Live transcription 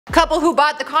Couple who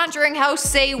bought the Conjuring house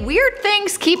say weird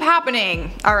things keep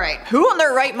happening. Alright, who in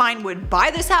their right mind would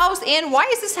buy this house, and why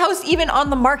is this house even on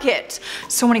the market?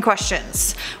 So many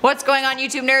questions. What's going on,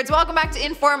 YouTube nerds? Welcome back to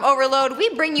InformOverload.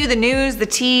 We bring you the news, the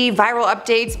tea, viral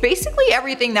updates, basically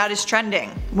everything that is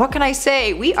trending. What can I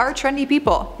say? We are trendy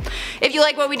people. If you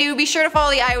like what we do, be sure to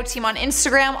follow the IO team on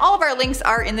Instagram. All of our links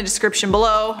are in the description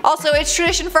below. Also, it's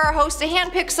tradition for our host to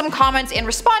handpick some comments and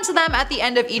respond to them at the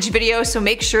end of each video, so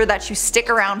make sure that you stick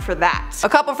around for that. A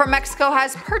couple from Mexico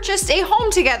has purchased a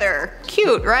home together.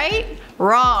 Cute, right?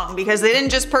 Wrong, because they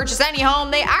didn't just purchase any home,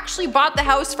 they actually bought the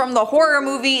house from the horror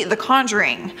movie The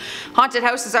Conjuring. Haunted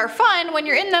houses are fun when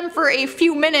you're in them for a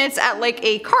few minutes at like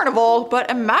a carnival, but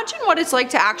imagine what it's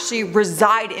like to actually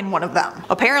reside in one of them.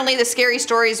 Apparently the scary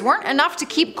stories weren't enough to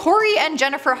keep Corey and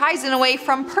Jennifer Heisen away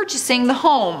from purchasing the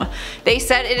home. They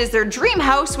said it is their dream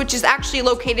house, which is actually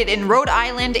located in Rhode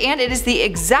Island, and it is the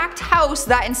exact house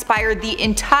that inspired the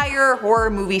entire horror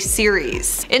movie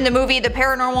series. In the movie, the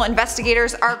paranormal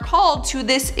investigators are called to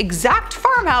this exact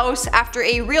farmhouse after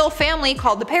a real family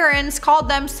called the Perrins called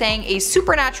them, saying a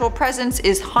supernatural presence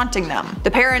is haunting them.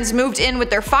 The Perrins moved in with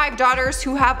their 5 daughters,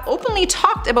 who have openly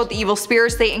talked about the evil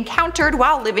spirits they encountered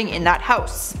while living in that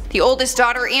house. The oldest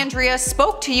daughter, Andrea,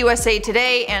 spoke to USA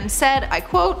Today and said, I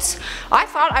quote, "I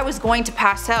thought I was going to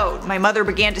pass out. My mother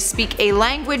began to speak a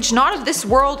language not of this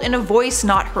world in a voice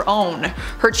not her own.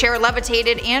 Her chair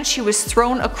levitated and she was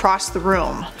thrown across the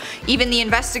room." Even the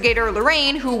investigator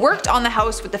Lorraine, who worked on the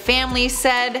house with the family,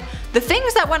 said, "The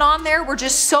things that went on there were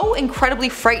just so incredibly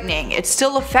frightening. It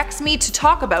still affects me to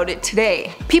talk about it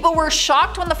today." People were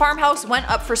shocked when the farmhouse went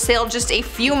up for sale just a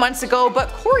few months ago,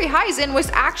 but Corey Heisen was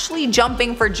actually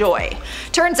jumping for joy.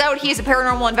 Turns out he's a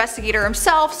paranormal investigator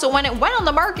himself, so when it went on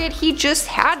the market, he just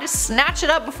had to snatch it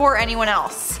up before anyone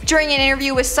else. During an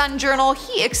interview with Sun Journal,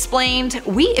 he explained,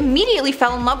 "We immediately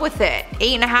fell in love with it.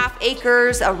 8.5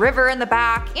 acres, a river in the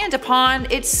back, and a pond.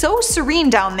 It's so serene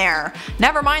down there.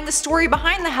 Never mind the story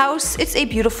behind the house, it's a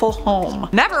beautiful home."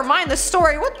 Never mind the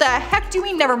story? What the heck do you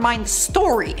mean never mind the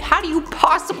story? How do you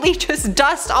possibly just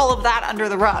dust all of that under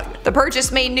the rug? The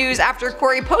purchase made news after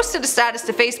Corey posted a status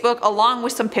to Facebook along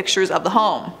with some pictures of the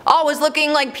home. All was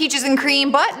looking like peaches and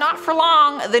cream, but not for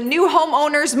long. The new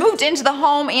homeowners moved into the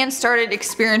home and started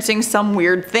experiencing some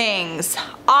weird things.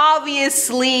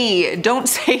 Obviously, don't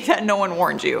say that no one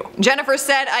warned you. Jennifer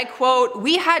said, I quote,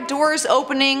 "We had doors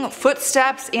opening,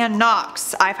 footsteps, and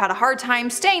knocks. I've had a hard time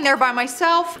staying there by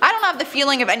myself. I don't have the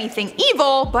feeling of anything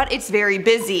evil, but it's very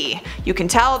busy. You can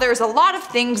tell there's a lot of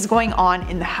things going on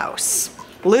in the house."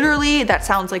 Literally, that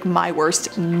sounds like my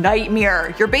worst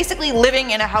nightmare. You're basically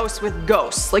living in a house with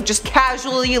ghosts, like just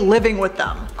casually living with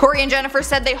them. Corey and Jennifer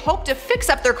said they hope to fix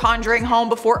up their Conjuring home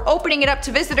before opening it up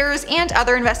to visitors and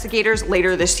other investigators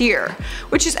later this year,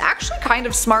 which is actually kind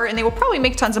of smart, and they will probably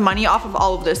make tons of money off of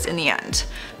all of this in the end.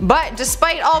 But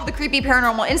despite all of the creepy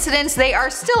paranormal incidents, they are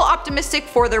still optimistic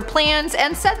for their plans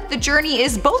and said that the journey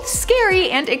is both scary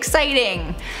and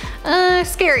exciting.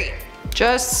 Scary.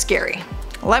 Just scary.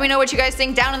 Let me know what you guys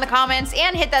think down in the comments,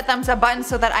 and hit that thumbs up button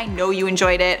so that I know you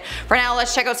enjoyed it. For now,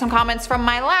 let's check out some comments from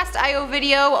my last IO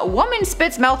video. A woman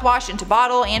spits mouthwash into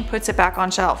bottle and puts it back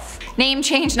on shelf. Name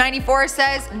Change 94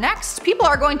 says, "Next, people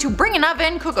are going to bring an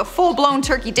oven, cook a full-blown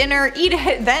turkey dinner, eat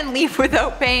it, then leave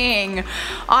without paying."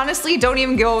 Honestly, don't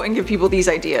even go and give people these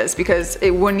ideas, because it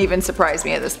wouldn't even surprise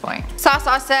me at this point.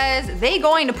 Sasa says, "They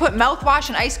going to put mouthwash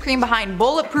and ice cream behind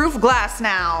bulletproof glass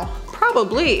now."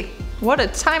 Probably. What a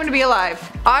time to be alive.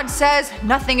 Odd says,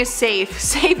 "Nothing is safe.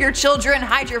 Save your children,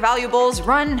 hide your valuables,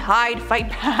 run, hide,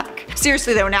 fight back."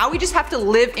 Seriously though, now we just have to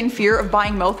live in fear of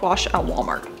buying mouthwash at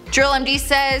Walmart. Drill MD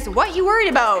says, "What you worried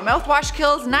about? Mouthwash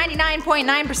kills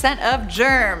 99.9% of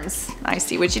germs." I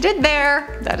see what you did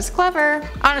there. That is clever.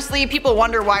 Honestly, people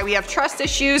wonder why we have trust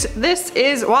issues. This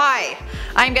is why.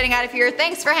 I'm getting out of here.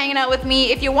 Thanks for hanging out with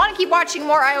me. If you want to keep watching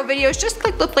more IO videos, just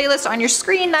click the playlist on your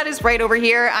screen that is right over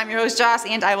here. I'm your host Joss,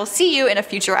 and I will see you in a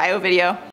future IO video.